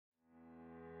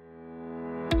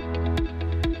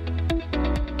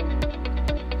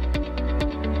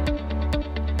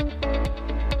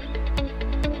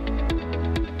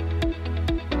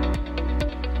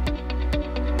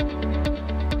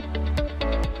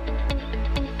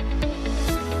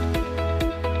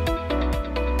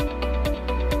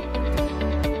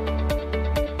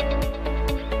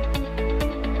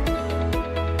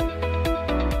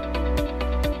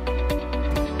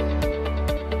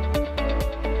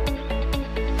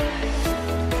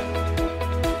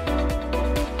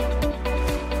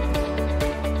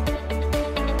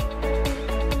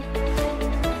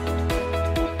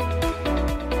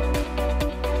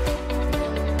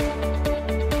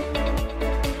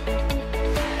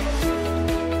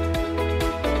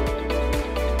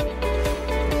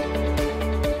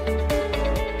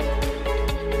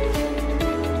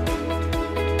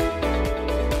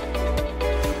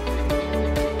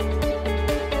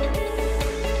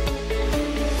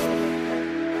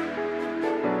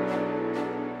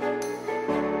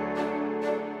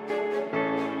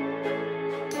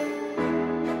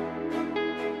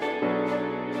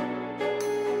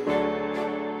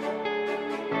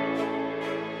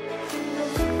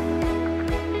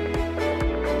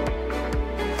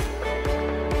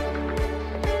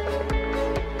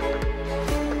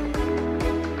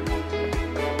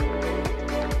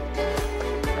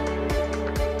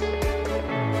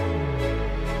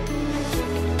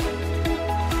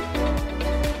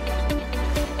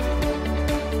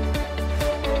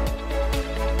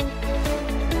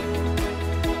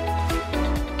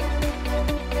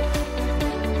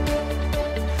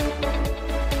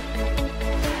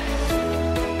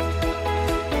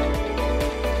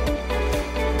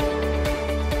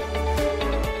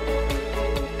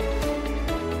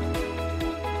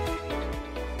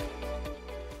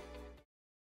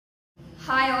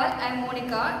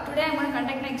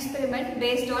experiment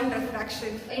based on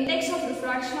refraction. The index of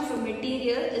refraction of a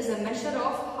material is a measure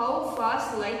of how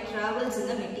fast light travels in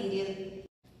the material.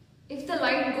 If the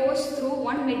light goes through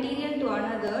one material to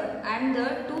another and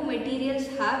the two materials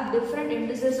have different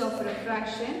indices of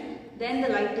refraction, then the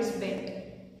light is bent.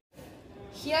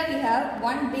 Here we have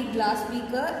one big glass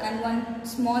beaker and one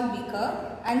small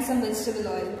beaker and some vegetable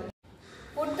oil.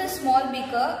 Put the small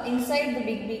beaker inside the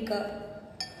big beaker.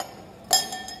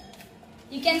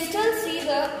 You can still see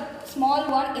the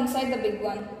small one inside the big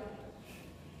one.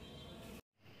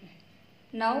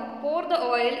 Now pour the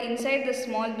oil inside the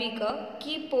small beaker.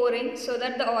 Keep pouring so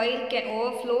that the oil can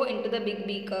overflow into the big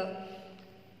beaker.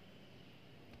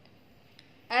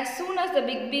 As soon as the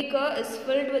big beaker is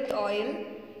filled with oil,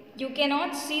 you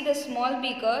cannot see the small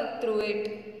beaker through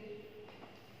it.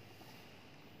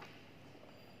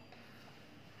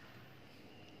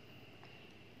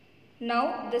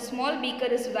 Now the small beaker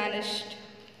is vanished.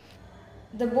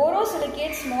 The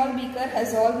borosilicate small beaker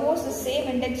has almost the same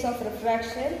index of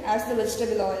refraction as the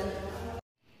vegetable oil.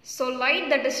 So light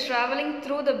that is travelling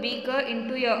through the beaker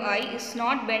into your eye is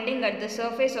not bending at the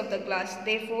surface of the glass.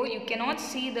 Therefore, you cannot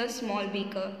see the small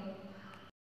beaker.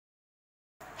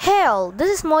 Hey all, this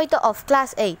is Mohita of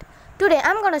class 8. Today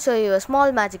I'm gonna show you a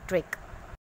small magic trick.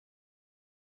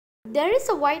 There is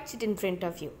a white sheet in front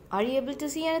of you. Are you able to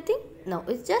see anything? No,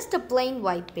 it's just a plain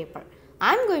white paper.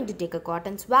 I'm going to take a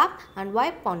cotton swab and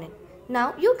wipe on it.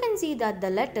 Now you can see that the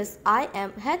letters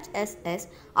IMHSS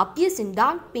appears in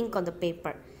dark pink on the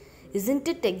paper. Isn't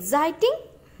it exciting?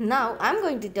 Now I'm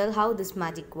going to tell how this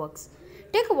magic works.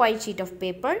 Take a white sheet of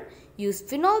paper, use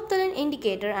phenolphthalein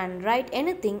indicator and write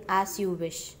anything as you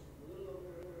wish.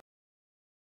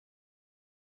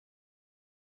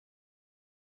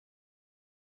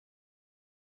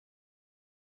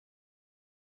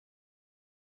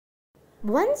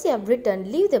 Once you have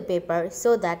written, leave the paper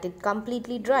so that it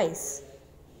completely dries.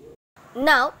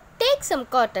 Now take some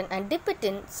cotton and dip it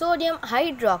in sodium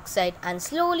hydroxide and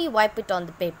slowly wipe it on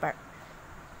the paper.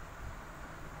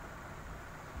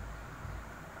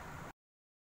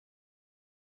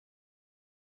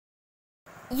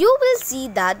 You will see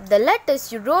that the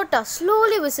letters you wrote are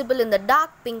slowly visible in the dark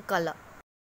pink color.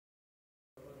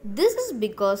 This is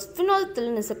because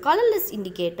phenolphthalein is a colorless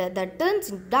indicator that turns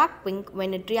into dark pink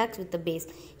when it reacts with the base.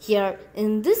 Here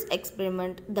in this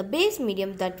experiment, the base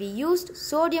medium that we used,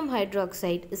 sodium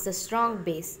hydroxide, is a strong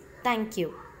base. Thank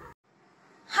you.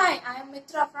 Hi, I am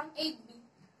Mitra from 8B.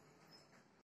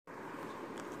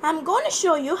 I am going to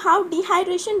show you how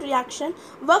dehydration reaction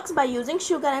works by using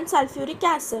sugar and sulfuric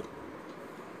acid.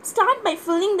 Start by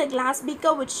filling the glass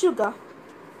beaker with sugar.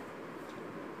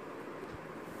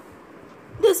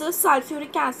 This is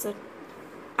sulfuric acid.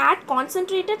 Add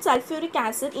concentrated sulfuric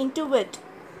acid into it.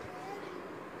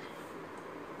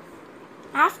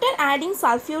 After adding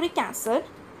sulfuric acid,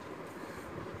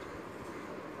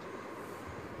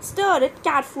 stir it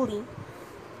carefully.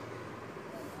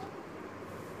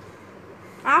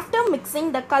 After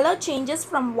mixing, the color changes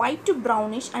from white to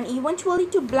brownish and eventually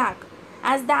to black.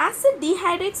 As the acid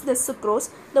dehydrates the sucrose,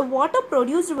 the water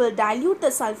produced will dilute the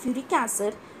sulfuric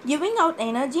acid, giving out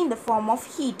energy in the form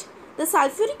of heat. The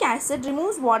sulfuric acid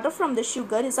removes water from the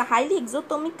sugar. Is a highly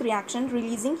exothermic reaction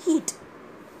releasing heat.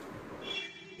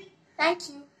 Thank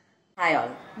you. Hi all,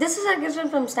 this is Digitron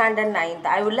from Standard 9th.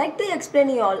 I would like to explain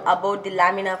you all about the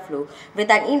laminar flow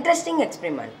with an interesting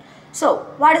experiment. So,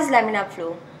 what is laminar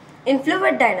flow? In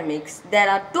fluid dynamics, there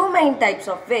are two main types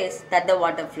of ways that the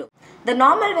water flows. The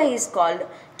normal way is called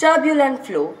turbulent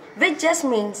flow, which just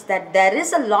means that there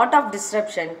is a lot of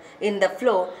disruption in the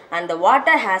flow and the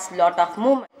water has lot of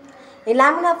movement. In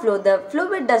laminar flow, the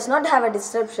fluid does not have a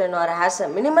disruption or has a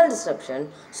minimal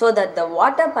disruption so that the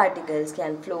water particles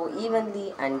can flow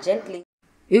evenly and gently.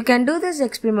 You can do this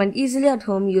experiment easily at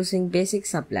home using basic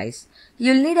supplies.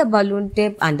 You'll need a balloon,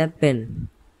 tape and a pin.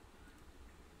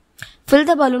 Fill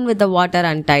the balloon with the water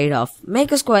and tie it off.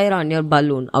 Make a square on your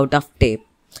balloon out of tape.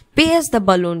 Pierce the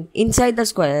balloon inside the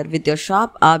square with your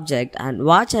sharp object and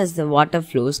watch as the water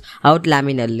flows out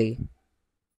laminarly.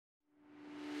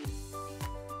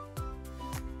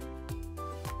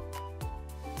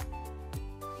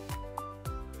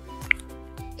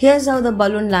 Here's how the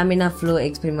balloon laminar flow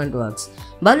experiment works.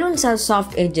 Balloons have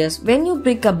soft edges. When you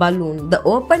prick a balloon, the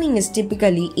opening is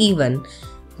typically even.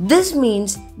 This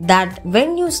means that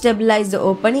when you stabilize the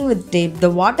opening with tape, the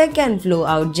water can flow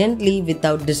out gently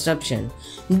without disruption.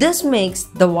 This makes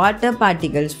the water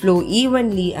particles flow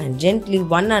evenly and gently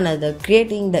one another,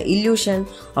 creating the illusion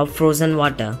of frozen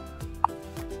water.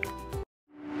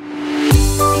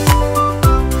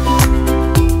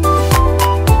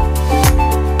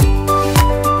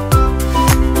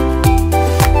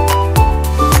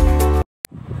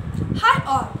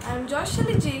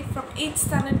 8th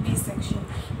Standard B section.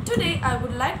 Today I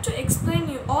would like to explain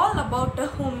you all about a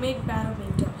homemade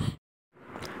barometer.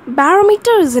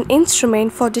 Barometer is an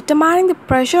instrument for determining the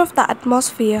pressure of the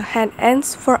atmosphere and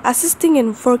hence for assisting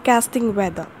in forecasting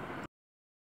weather.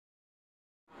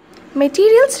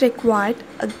 Materials required: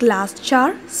 a glass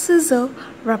jar, scissor,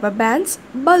 rubber bands,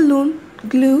 balloon,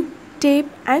 glue, tape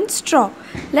and straw.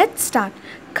 Let's start.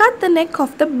 Cut the neck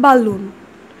of the balloon.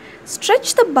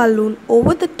 Stretch the balloon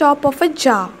over the top of a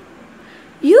jar.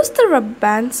 Use the rubber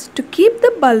bands to keep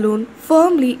the balloon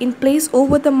firmly in place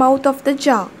over the mouth of the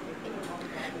jar.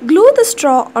 Glue the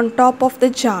straw on top of the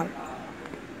jar.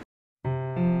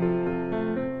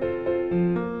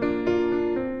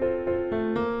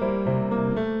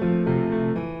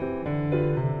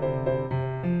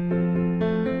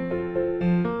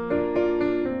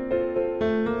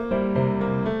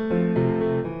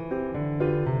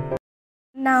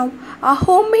 Now our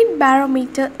homemade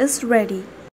barometer is ready.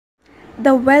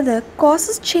 The weather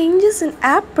causes changes in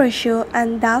air pressure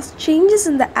and thus changes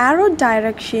in the arrow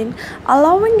direction,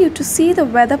 allowing you to see the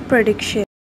weather prediction.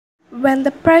 When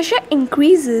the pressure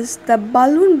increases, the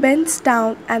balloon bends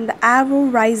down and the arrow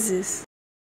rises.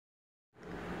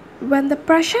 When the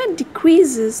pressure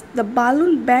decreases, the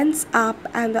balloon bends up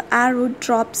and the arrow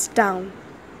drops down.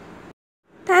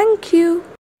 Thank you.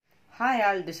 Hi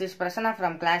all, this is Prasanna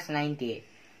from class 9th.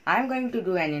 I am going to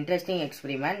do an interesting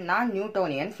experiment,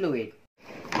 non-Newtonian fluid.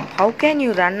 How can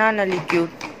you run on a liquid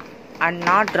and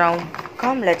not drown?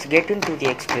 Come, let's get into the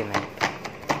experiment.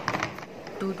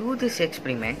 To do this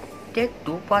experiment, take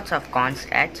 2 parts of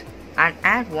cornstarch and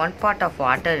add 1 part of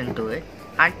water into it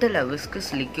until a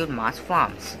viscous liquid mass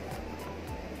forms.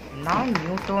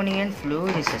 Non-Newtonian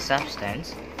fluid is a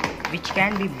substance which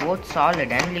can be both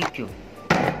solid and liquid.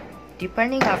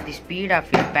 Depending on the speed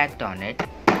of impact on it,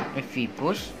 if we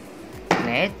push,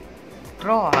 net,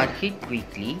 throw or hit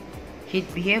quickly,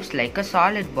 it behaves like a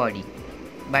solid body.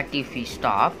 But if we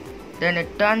stop, then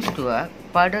it turns to a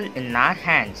puddle in our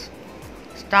hands.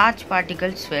 Starch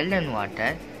particles swell in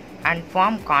water and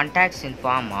form contacts in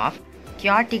form of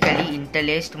chaotically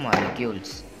interlaced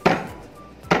molecules.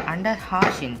 Under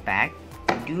harsh impact,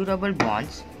 durable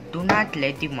bonds do not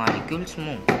let the molecules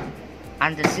move,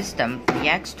 and the system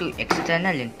reacts to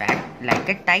external impact like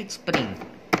a tight spring.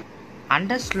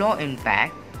 Under slow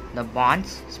impact, the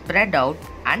bonds spread out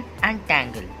and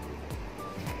untangle.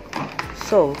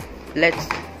 So, let's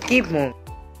keep moving.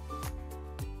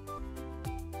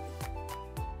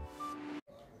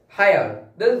 Hi all,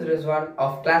 this is Rizwan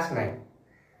of class 9.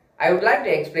 I would like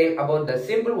to explain about the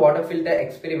simple water filter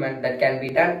experiment that can be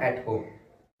done at home.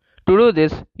 To do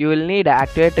this, you will need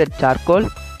activated charcoal,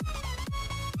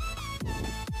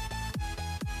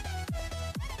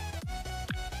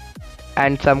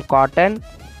 and some cotton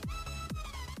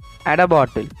and a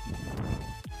bottle.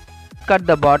 Cut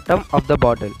the bottom of the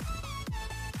bottle.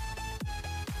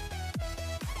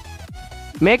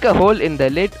 Make a hole in the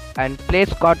lid and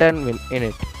place cotton in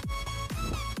it.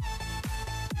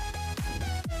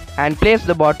 And place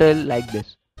the bottle like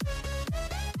this.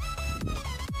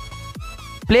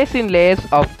 Place in layers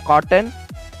of cotton,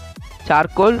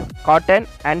 charcoal, cotton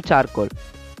and charcoal.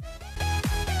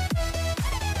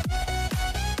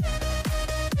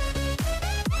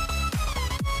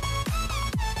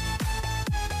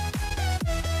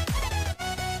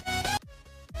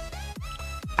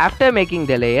 After making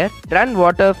the layer, run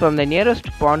water from the nearest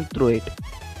pond through it.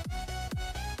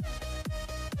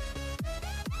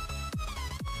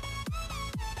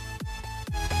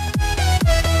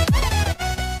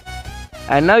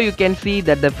 And now you can see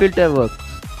that the filter works.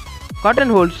 Cotton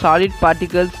holds solid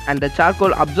particles and the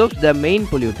charcoal absorbs the main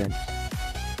pollutants.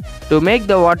 To make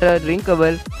the water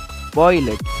drinkable, boil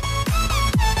it.